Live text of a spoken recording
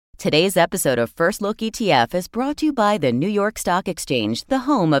Today's episode of First Look ETF is brought to you by the New York Stock Exchange, the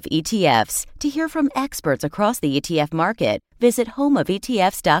home of ETFs. To hear from experts across the ETF market, visit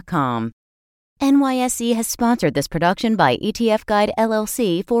homeofetfs.com. NYSE has sponsored this production by ETF Guide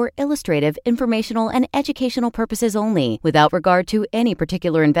LLC for illustrative, informational, and educational purposes only, without regard to any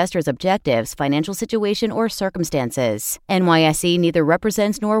particular investor's objectives, financial situation, or circumstances. NYSE neither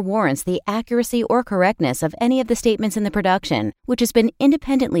represents nor warrants the accuracy or correctness of any of the statements in the production, which has been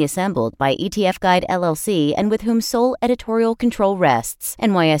independently assembled by ETF Guide LLC and with whom sole editorial control rests.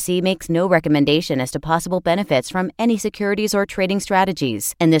 NYSE makes no recommendation as to possible benefits from any securities or trading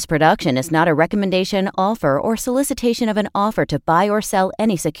strategies, and this production is not a recommendation, offer, or solicitation of an offer to buy or sell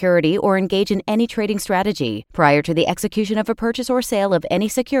any security or engage in any trading strategy. Prior to the execution of a purchase or sale of any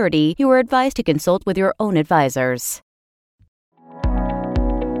security, you are advised to consult with your own advisors.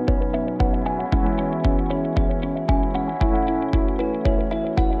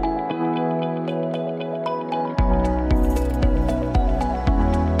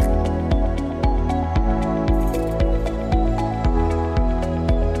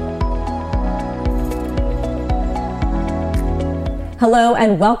 Hello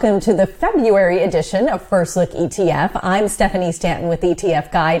and welcome to the February edition of First Look ETF. I'm Stephanie Stanton with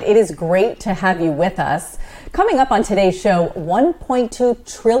ETF Guide. It is great to have you with us. Coming up on today's show,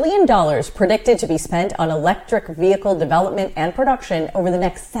 $1.2 trillion predicted to be spent on electric vehicle development and production over the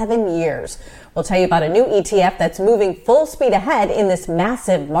next 7 years. We'll tell you about a new ETF that's moving full speed ahead in this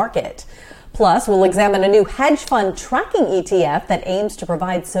massive market. Plus, we'll examine a new hedge fund tracking ETF that aims to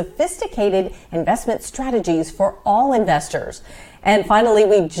provide sophisticated investment strategies for all investors. And finally,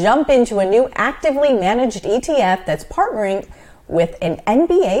 we jump into a new actively managed ETF that's partnering with an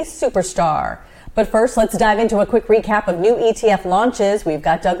NBA superstar. But first, let's dive into a quick recap of new ETF launches. We've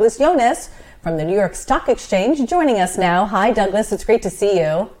got Douglas Yones from the New York Stock Exchange joining us now. Hi, Douglas. It's great to see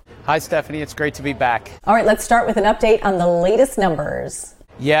you. Hi, Stephanie. It's great to be back. All right, let's start with an update on the latest numbers.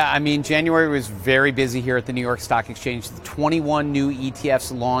 Yeah, January was very busy here at the New York Stock Exchange. 21 new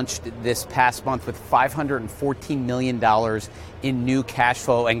ETFs launched this past month with $514 million in new cash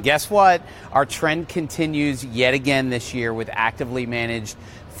flow. And guess what? Our trend continues yet again this year with actively managed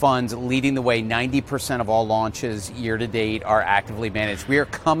funds leading the way. 90% of all launches year to date are actively managed. We are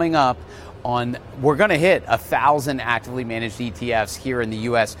coming up we're going to hit 1,000 actively managed ETFs here in the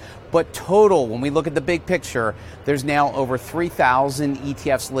U.S. But total, when we look at the big picture, there's now over 3,000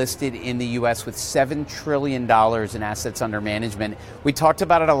 ETFs listed in the U.S. with $7 trillion in assets under management. We talked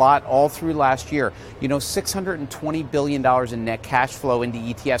about it a lot all through last year. $620 billion in net cash flow into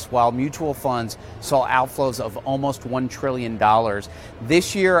ETFs, while mutual funds saw outflows of almost $1 trillion.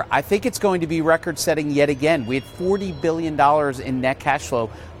 This year, I think it's going to be record-setting yet again. We had $40 billion in net cash flow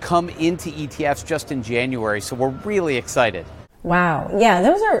come into ETFs just in January, so we're really excited. Wow. Yeah,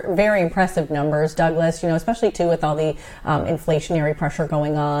 those are very impressive numbers, Douglas, especially too with all the inflationary pressure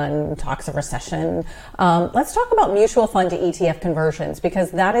going on, talks of recession. Let's talk about mutual fund to ETF conversions,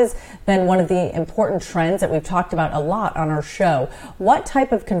 because that has been one of the important trends that we've talked about a lot on our show. What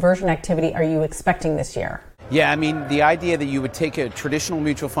type of conversion activity are you expecting this year? Yeah, the idea that you would take a traditional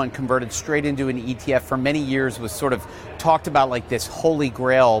mutual fund, convert it straight into an ETF for many years was sort of talked about like this holy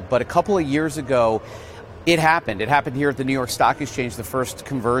grail. But a couple of years ago, it happened. It happened here at the New York Stock Exchange, the first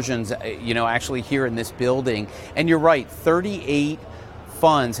conversions, actually here in this building. And you're right, 38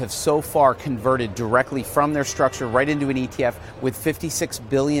 funds have so far converted directly from their structure right into an ETF with $56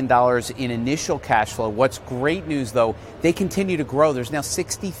 billion in initial cash flow. What's great news, though, they continue to grow. There's now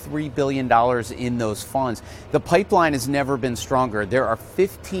 $63 billion in those funds. The pipeline has never been stronger. There are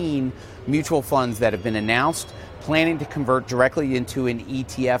 15 mutual funds that have been announced, planning to convert directly into an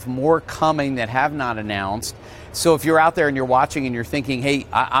ETF, more coming that have not announced. So if you're out there and you're watching and you're thinking, hey,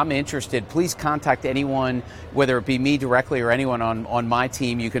 I'm interested, please contact anyone, whether it be me directly or anyone on my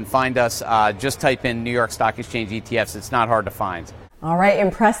team. You can find us, just type in New York Stock Exchange ETFs. It's not hard to find. All right,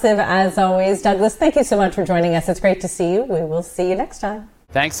 impressive as always. Douglas, thank you so much for joining us. It's great to see you. We will see you next time.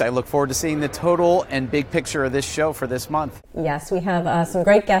 Thanks. I look forward to seeing the total and big picture of this show for this month. Yes, we have some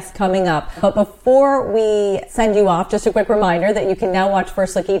great guests coming up. But before we send you off, just a quick reminder that you can now watch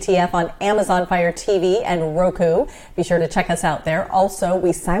First Look ETF on Amazon Fire TV and Roku. Be sure to check us out there. Also,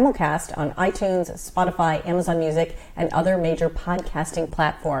 we simulcast on iTunes, Spotify, Amazon Music, and other major podcasting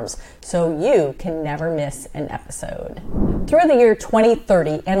platforms, so you can never miss an episode. Through the year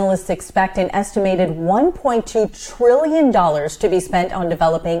 2030, analysts expect an estimated $1.2 trillion to be spent on development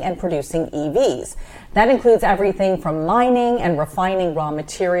developing and producing EVs. That includes everything from mining and refining raw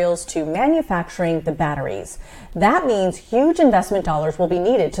materials to manufacturing the batteries. That means huge investment dollars will be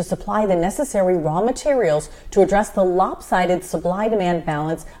needed to supply the necessary raw materials to address the lopsided supply-demand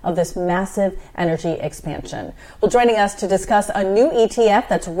balance of this massive energy expansion. Well, joining us to discuss a new ETF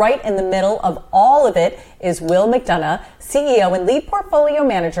that's right in the middle of all of it is Will McDonough, CEO and lead portfolio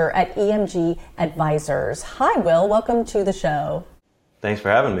manager at EMG Advisors. Hi, Will. Welcome to the show. Thanks for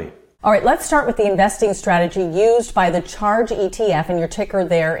having me. All right, let's start with the investing strategy used by the Charge ETF, and your ticker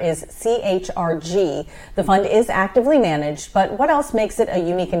there is CHRG. The fund is actively managed, but what else makes it a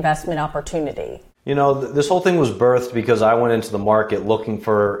unique investment opportunity? You know, this whole thing was birthed because I went into the market looking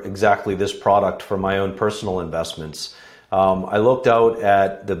for exactly this product for my own personal investments. I looked out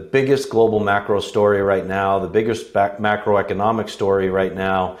at the biggest global macro story right now, the biggest macroeconomic story right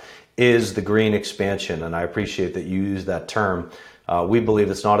now is the green expansion, and I appreciate that you use that term. We believe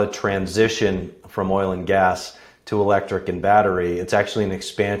it's not a transition from oil and gas to electric and battery. It's actually an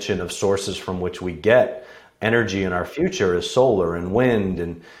expansion of sources from which we get energy in our future is solar and wind,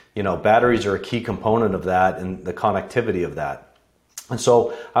 and batteries are a key component of that and the connectivity of that. And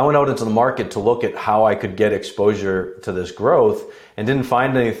so I went out into the market to look at how I could get exposure to this growth and didn't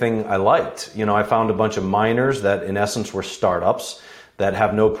find anything I liked. I found a bunch of miners that in essence were startups that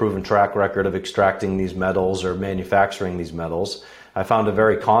have no proven track record of extracting these metals or manufacturing these metals. I found a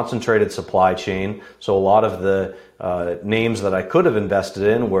very concentrated supply chain. So a lot of the names that I could have invested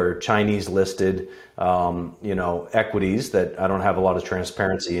in were Chinese listed, equities that I don't have a lot of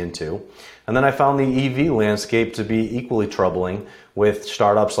transparency into. And then I found the EV landscape to be equally troubling with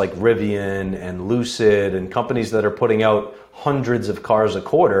startups like Rivian and Lucid and companies that are putting out hundreds of cars a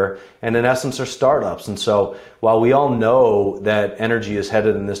quarter and in essence are startups. And so while we all know that energy is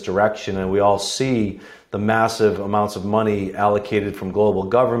headed in this direction and we all see the massive amounts of money allocated from global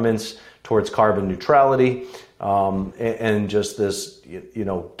governments towards carbon neutrality, and just this,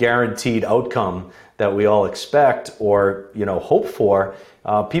 guaranteed outcome that we all expect or, hope for,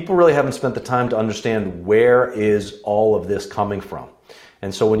 people really haven't spent the time to understand where is all of this coming from.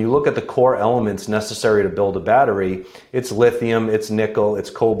 And so when you look at the core elements necessary to build a battery, it's lithium, it's nickel, it's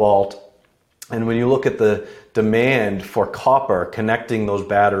cobalt. And when you look at the demand for copper connecting those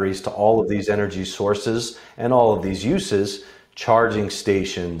batteries to all of these energy sources and all of these uses, charging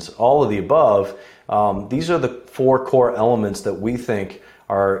stations, all of the above, these are the four core elements that we think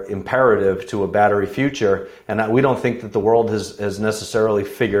are imperative to a battery future. And we don't think that the world has necessarily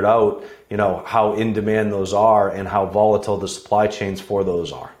figured out, how in demand those are and how volatile the supply chains for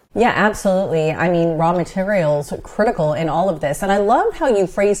those are. Yeah, absolutely. I mean, raw materials are critical in all of this. And I love how you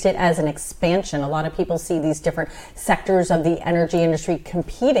phrased it as an expansion. A lot of people see these different sectors of the energy industry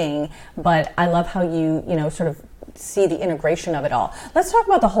competing, but I love how you, sort of see the integration of it all. Let's talk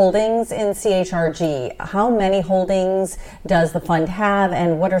about the holdings in CHRG. How many holdings does the fund have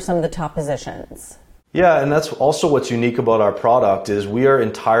and what are some of the top positions? Yeah, and that's also what's unique about our product is we are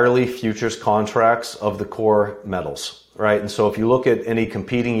entirely futures contracts of the core metals, right? And so if you look at any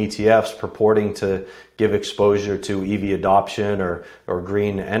competing ETFs purporting to give exposure to EV adoption or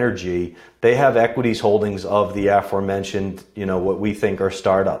green energy, they have equities holdings of the aforementioned, what we think are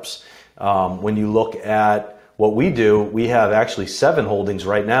startups. When you look at what we do, we have actually 7 holdings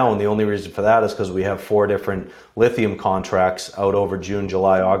right now, and the only reason for that is because we have 4 different lithium contracts out over June,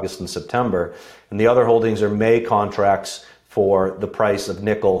 July, August, and September. And the other holdings are May contracts for the price of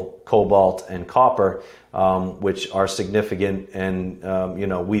nickel, cobalt, and copper, which are significant and,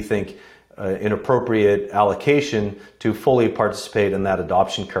 we think an appropriate allocation to fully participate in that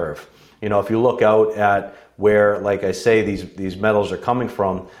adoption curve. If you look out at where, like I say, these metals are coming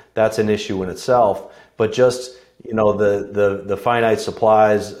from, that's an issue in itself. But just, the finite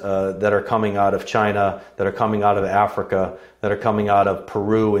supplies that are coming out of China, that are coming out of Africa, that are coming out of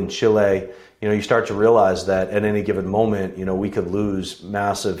Peru and Chile, you start to realize that at any given moment, we could lose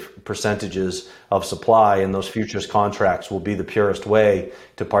massive percentages of supply, and those futures contracts will be the purest way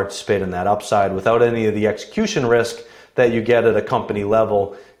to participate in that upside without any of the execution risk that you get at a company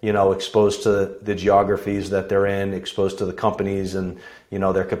level, exposed to the geographies that they're in, exposed to the companies and,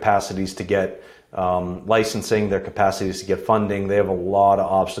 their capacities to get licensing, their capacities to get funding. They have a lot of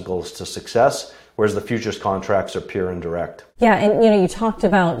obstacles to success, whereas the futures contracts are pure and direct. Yeah, and you talked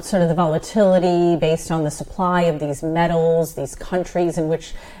about sort of the volatility based on the supply of these metals, these countries in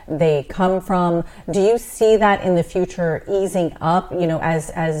which they come from. Do you see that in the future easing up,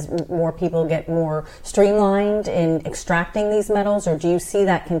 as more people get more streamlined in extracting these metals, or do you see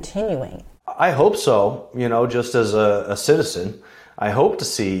that continuing? I hope so, just as a citizen. I hope to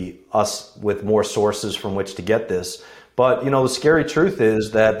see us with more sources from which to get this. But, the scary truth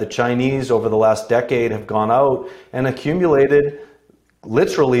is that the Chinese over the last decade have gone out and accumulated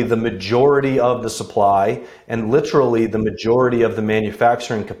literally the majority of the supply and literally the majority of the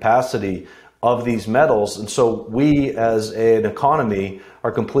manufacturing capacity of these metals. And so we as an economy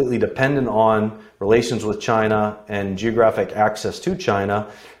are completely dependent on relations with China and geographic access to China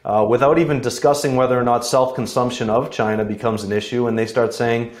without even discussing whether or not self-consumption of China becomes an issue. And they start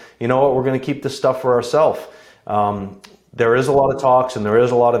saying, you know what, we're going to keep this stuff for ourselves. There is a lot of talks and there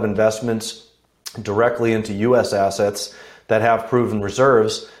is a lot of investments directly into U.S. assets that have proven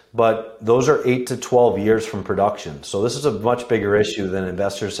reserves, but those are 8 to 12 years from production. So this is a much bigger issue than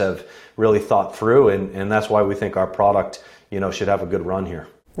investors have really thought through, and that's why we think our product, should have a good run here.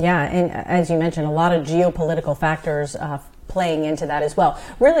 Yeah, and as you mentioned, a lot of geopolitical factors playing into that as well.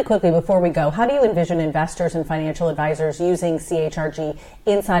 Really quickly before we go, how do you envision investors and financial advisors using CHRG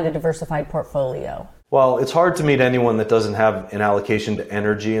inside a diversified portfolio? Well, it's hard to meet anyone that doesn't have an allocation to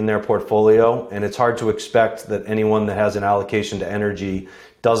energy in their portfolio, and it's hard to expect that anyone that has an allocation to energy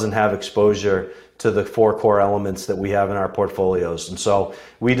doesn't have exposure to the 4 core elements that we have in our portfolios. And so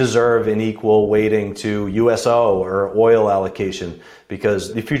we deserve an equal weighting to USO or oil allocation,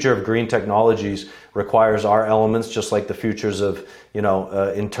 because the future of green technologies requires our elements, just like the futures of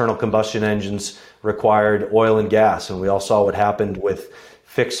internal combustion engines required oil and gas. And we all saw what happened with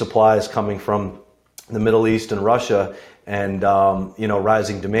fixed supplies coming from the Middle East and Russia, and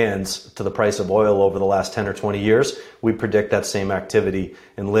rising demands to the price of oil over the last 10 or 20 years. We predict that same activity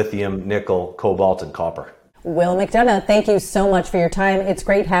in lithium, nickel, cobalt, and copper. Will McDonough, thank you so much for your time. It's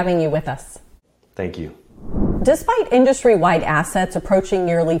great having you with us. Thank you. Despite industry-wide assets approaching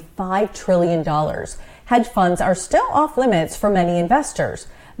nearly $5 trillion, hedge funds are still off limits for many investors.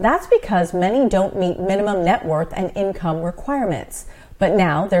 That's because many don't meet minimum net worth and income requirements. But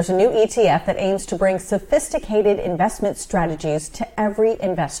now there's a new ETF that aims to bring sophisticated investment strategies to every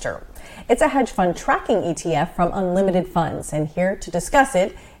investor. It's a hedge fund tracking ETF from Unlimited Funds. And here to discuss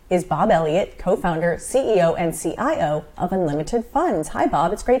it is Bob Elliott, co-founder, CEO, and CIO of Unlimited Funds. Hi,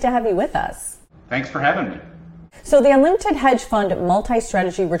 Bob. It's great to have you with us. Thanks for having me. So the Unlimited Hedge Fund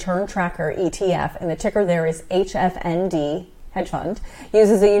Multi-Strategy Return Tracker ETF, and the ticker there is HFND, hedge fund,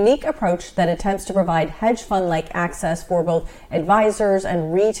 uses a unique approach that attempts to provide hedge fund-like access for both advisors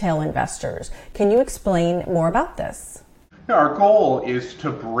and retail investors. Can you explain more about this? Yeah, our goal is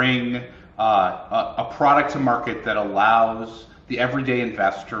to bring a product to market that allows the everyday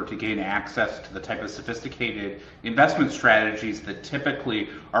investor to gain access to the type of sophisticated investment strategies that typically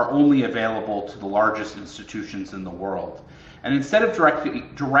are only available to the largest institutions in the world. And instead of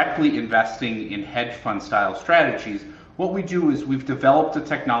directly investing in hedge fund style strategies, what we do is we've developed a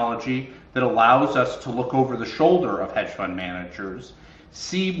technology that allows us to look over the shoulder of hedge fund managers,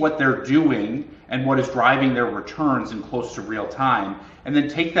 see what they're doing and what is driving their returns in close to real time, and then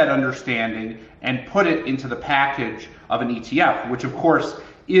take that understanding and put it into the package of an ETF, which of course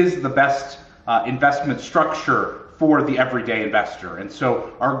is the best investment structure for the everyday investor. And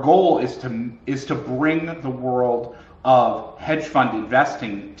so our goal is to bring the world of hedge fund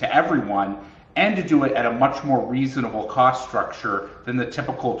investing to everyone, and to do it at a much more reasonable cost structure than the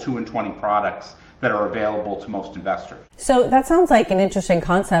typical 2 and 20 products that are available to most investors. So that sounds like an interesting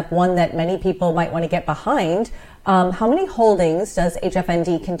concept, one that many people might want to get behind. How many holdings does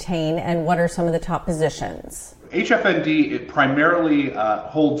HFND contain, and what are some of the top positions? HFND it primarily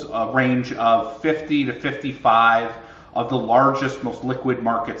holds a range of 50 to 55 of the largest, most liquid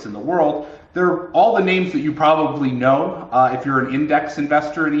markets in the world. They're all the names that you probably know if you're an index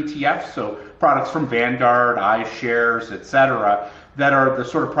investor in ETFs, so products from Vanguard, iShares, etc., that are the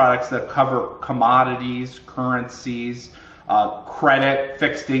sort of products that cover commodities, currencies, credit,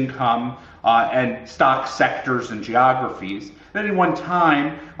 fixed income, and stock sectors and geographies. At any one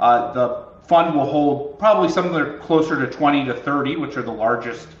time, the fund will hold probably somewhere closer to 20 to 30, which are the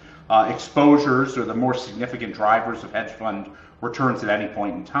largest exposures or the more significant drivers of hedge fund returns at any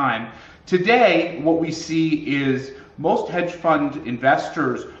point in time. Today, what we see is most hedge fund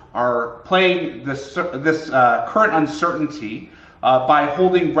investors are playing this current uncertainty by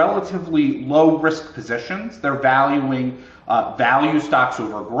holding relatively low risk positions. They're valuing value stocks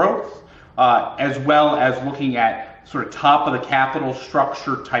over growth, as well as looking at sort of top of the capital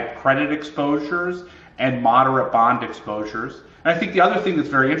structure type credit exposures and moderate bond exposures. And I think the other thing that's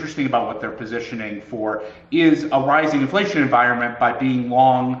very interesting about what they're positioning for is a rising inflation environment by being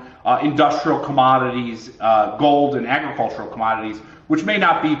long industrial commodities, gold and agricultural commodities, which may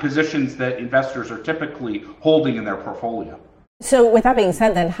not be positions that investors are typically holding in their portfolio. So with that being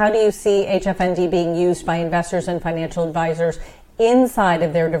said, then, how do you see HFND being used by investors and financial advisors inside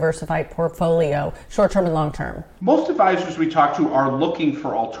of their diversified portfolio, short-term and long-term? Most advisors we talk to are looking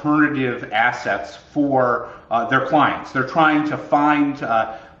for alternative assets for their clients. They're trying to find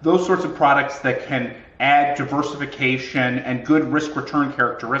those sorts of products that can add diversification and good risk-return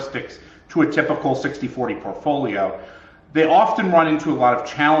characteristics to a typical 60-40 portfolio. They often run into a lot of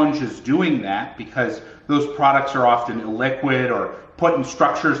challenges doing that because those products are often illiquid or put in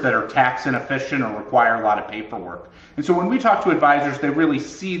structures that are tax inefficient or require a lot of paperwork. And so when we talk to advisors, they really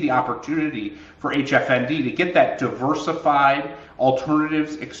see the opportunity for HFND to get that diversified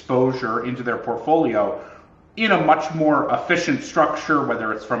alternatives exposure into their portfolio in a much more efficient structure,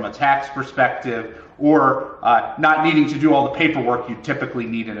 whether it's from a tax perspective or not needing to do all the paperwork you typically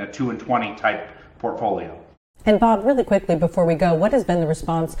need in a 2-and-20 type portfolio. And Bob, really quickly before we go, what has been the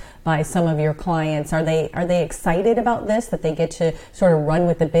response by some of your clients? Are they excited about this, that they get to sort of run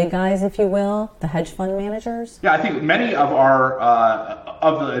with the big guys, if you will, the hedge fund managers? Yeah, I think many of our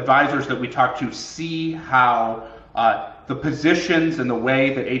of the advisors that we talk to see how the positions and the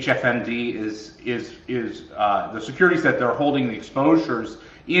way that HFND is the securities that they're holding, the exposures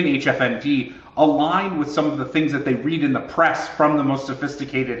in HFND align with some of the things that they read in the press from the most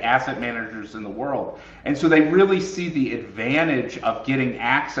sophisticated asset managers in the world. And so they really see the advantage of getting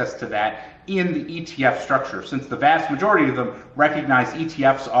access to that in the ETF structure, since the vast majority of them recognize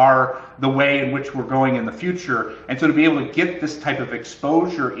ETFs are the way in which we're going in the future. And so to be able to get this type of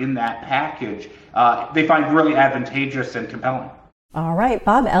exposure in that package, they find really advantageous and compelling. All right,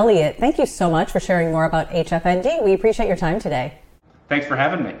 Bob Elliott, thank you so much for sharing more about HFND. We appreciate your time today. Thanks for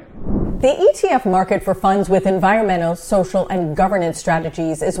having me. The ETF market for funds with environmental, social, and governance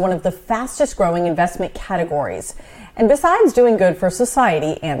strategies is one of the fastest growing investment categories. And besides doing good for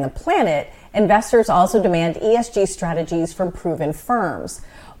society and the planet, investors also demand ESG strategies from proven firms.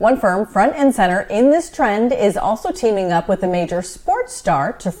 One firm front and center in this trend is also teaming up with a major sports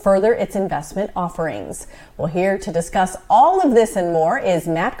star to further its investment offerings. Well, here to discuss all of this and more is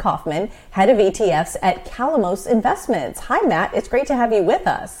Matt Kaufman, head of ETFs at Calamos Investments. Hi, Matt. It's great to have you with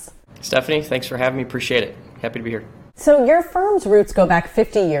us. Stephanie, thanks for having me. Appreciate it. Happy to be here. So your firm's roots go back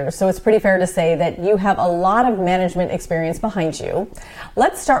 50 years, so it's pretty fair to say that you have a lot of management experience behind you.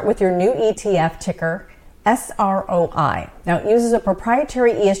 Let's start with your new ETF ticker, SROI. Now, it uses a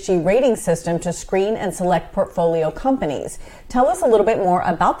proprietary ESG rating system to screen and select portfolio companies. Tell us a little bit more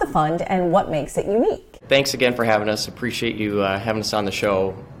about the fund and what makes it unique. Thanks again for having us. Appreciate you having us on the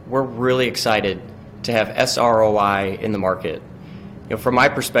show. We're really excited to have SROI in the market. From my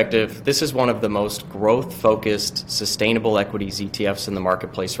perspective, this is one of the most growth-focused, sustainable equities ETFs in the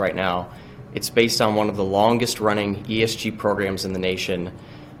marketplace right now. It's based on one of the longest-running ESG programs in the nation,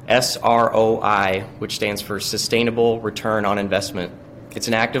 SROI, which stands for Sustainable Return on Investment. It's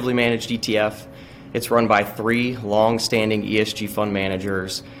an actively managed ETF. It's run by 3 long-standing ESG fund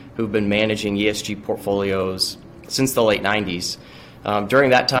managers who've been managing ESG portfolios since the late 90s. During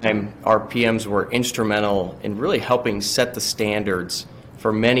that time, our PMs were instrumental in really helping set the standards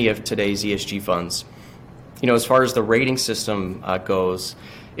for many of today's ESG funds. As far as the rating system goes,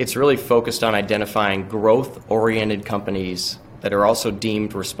 it's really focused on identifying growth-oriented companies that are also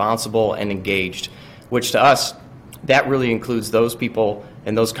deemed responsible and engaged, which to us, that really includes those people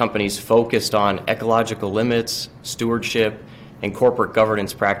and those companies focused on ecological limits, stewardship, and corporate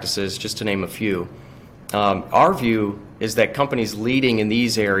governance practices, just to name a few. Our view is that companies leading in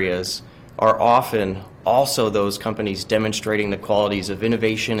these areas are often also those companies demonstrating the qualities of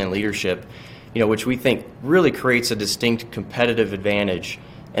innovation and leadership, which we think really creates a distinct competitive advantage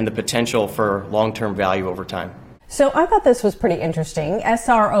and the potential for long-term value over time. So I thought this was pretty interesting.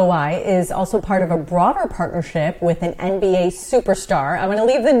 SROI is also part of a broader partnership with an NBA superstar. I'm going to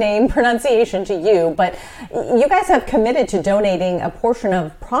leave the name pronunciation to you, but you guys have committed to donating a portion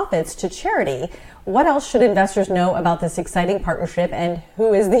of profits to charity. What else should investors know about this exciting partnership, and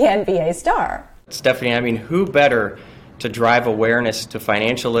who is the NBA star? Stephanie, who better to drive awareness to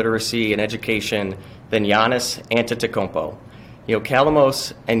financial literacy and education than Giannis Antetokounmpo?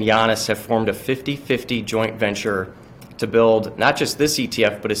 Calamos and Giannis have formed a 50-50 joint venture to build not just this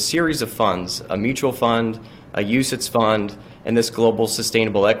ETF, but a series of funds, a mutual fund, a UCITS fund, and this global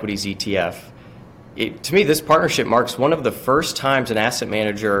sustainable equities ETF. To me, this partnership marks one of the first times an asset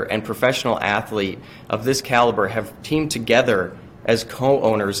manager and professional athlete of this caliber have teamed together as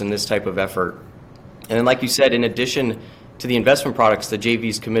co-owners in this type of effort. And then, like you said, in addition to the investment products, the JV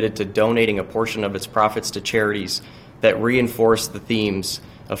is committed to donating a portion of its profits to charities that reinforce the themes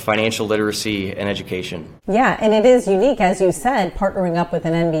of financial literacy and education. Yeah, and it is unique, as you said, partnering up with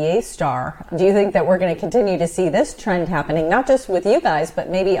an NBA star. Do you think that we're going to continue to see this trend happening, not just with you guys, but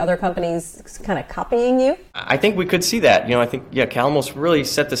maybe other companies kind of copying you? I think we could see that. I think, Calamos really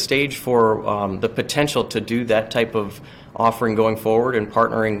set the stage for the potential to do that type of offering going forward and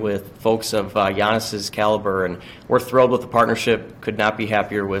partnering with folks of Giannis's caliber. And we're thrilled with the partnership, could not be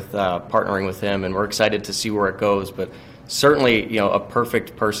happier with partnering with him, and we're excited to see where it goes. But certainly, a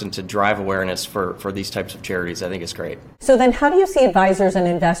perfect person to drive awareness for these types of charities. I think it's great. So then how do you see advisors and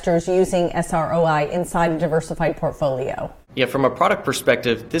investors using SROI inside a diversified portfolio? Yeah, from a product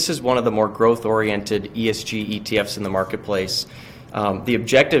perspective, this is one of the more growth-oriented ESG ETFs in the marketplace. The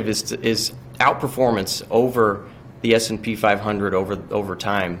objective is outperformance over the S&P 500 over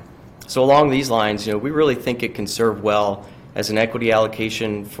time. So along these lines, we really think it can serve well as an equity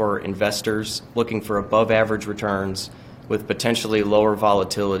allocation for investors looking for above-average returns with potentially lower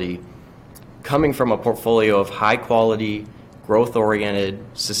volatility, coming from a portfolio of high-quality, growth-oriented,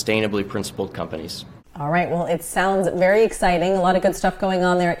 sustainably principled companies. All right. Well, it sounds very exciting. A lot of good stuff going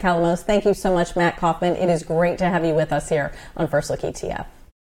on there at Calamos. Thank you so much, Matt Kaufman. It is great to have you with us here on First Look ETF.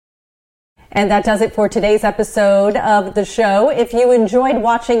 And that does it for today's episode of the show. If you enjoyed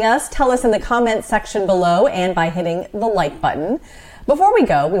watching us, tell us in the comments section below and by hitting the like button. Before we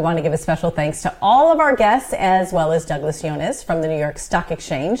go, we want to give a special thanks to all of our guests as well as Douglas Yones from the New York Stock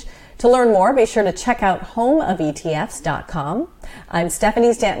Exchange. To learn more, be sure to check out homeofetfs.com. I'm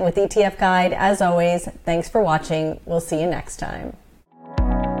Stephanie Stanton with ETF Guide. As always, thanks for watching. We'll see you next time.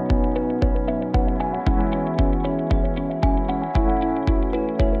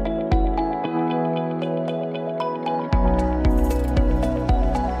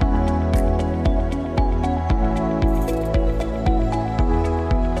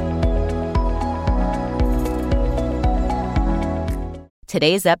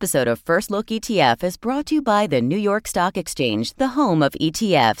 Today's episode of First Look ETF is brought to you by the New York Stock Exchange, the home of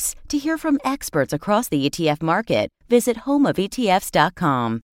ETFs. To hear from experts across the ETF market, visit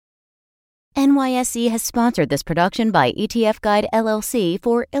homeofetfs.com. NYSE has sponsored this production by ETF Guide LLC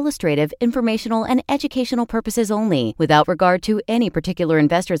for illustrative, informational, and educational purposes only, without regard to any particular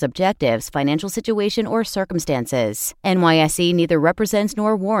investor's objectives, financial situation, or circumstances. NYSE neither represents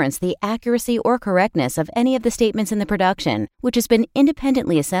nor warrants the accuracy or correctness of any of the statements in the production, which has been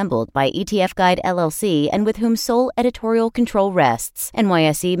independently assembled by ETF Guide LLC and with whom sole editorial control rests.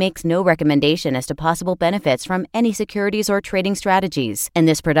 NYSE makes no recommendation as to possible benefits from any securities or trading strategies, and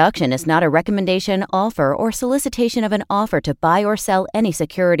this production is not a recommendation, offer, or solicitation of an offer to buy or sell any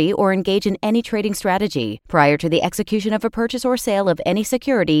security or engage in any trading strategy. Prior to the execution of a purchase or sale of any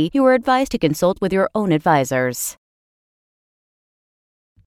security, you are advised to consult with your own advisors.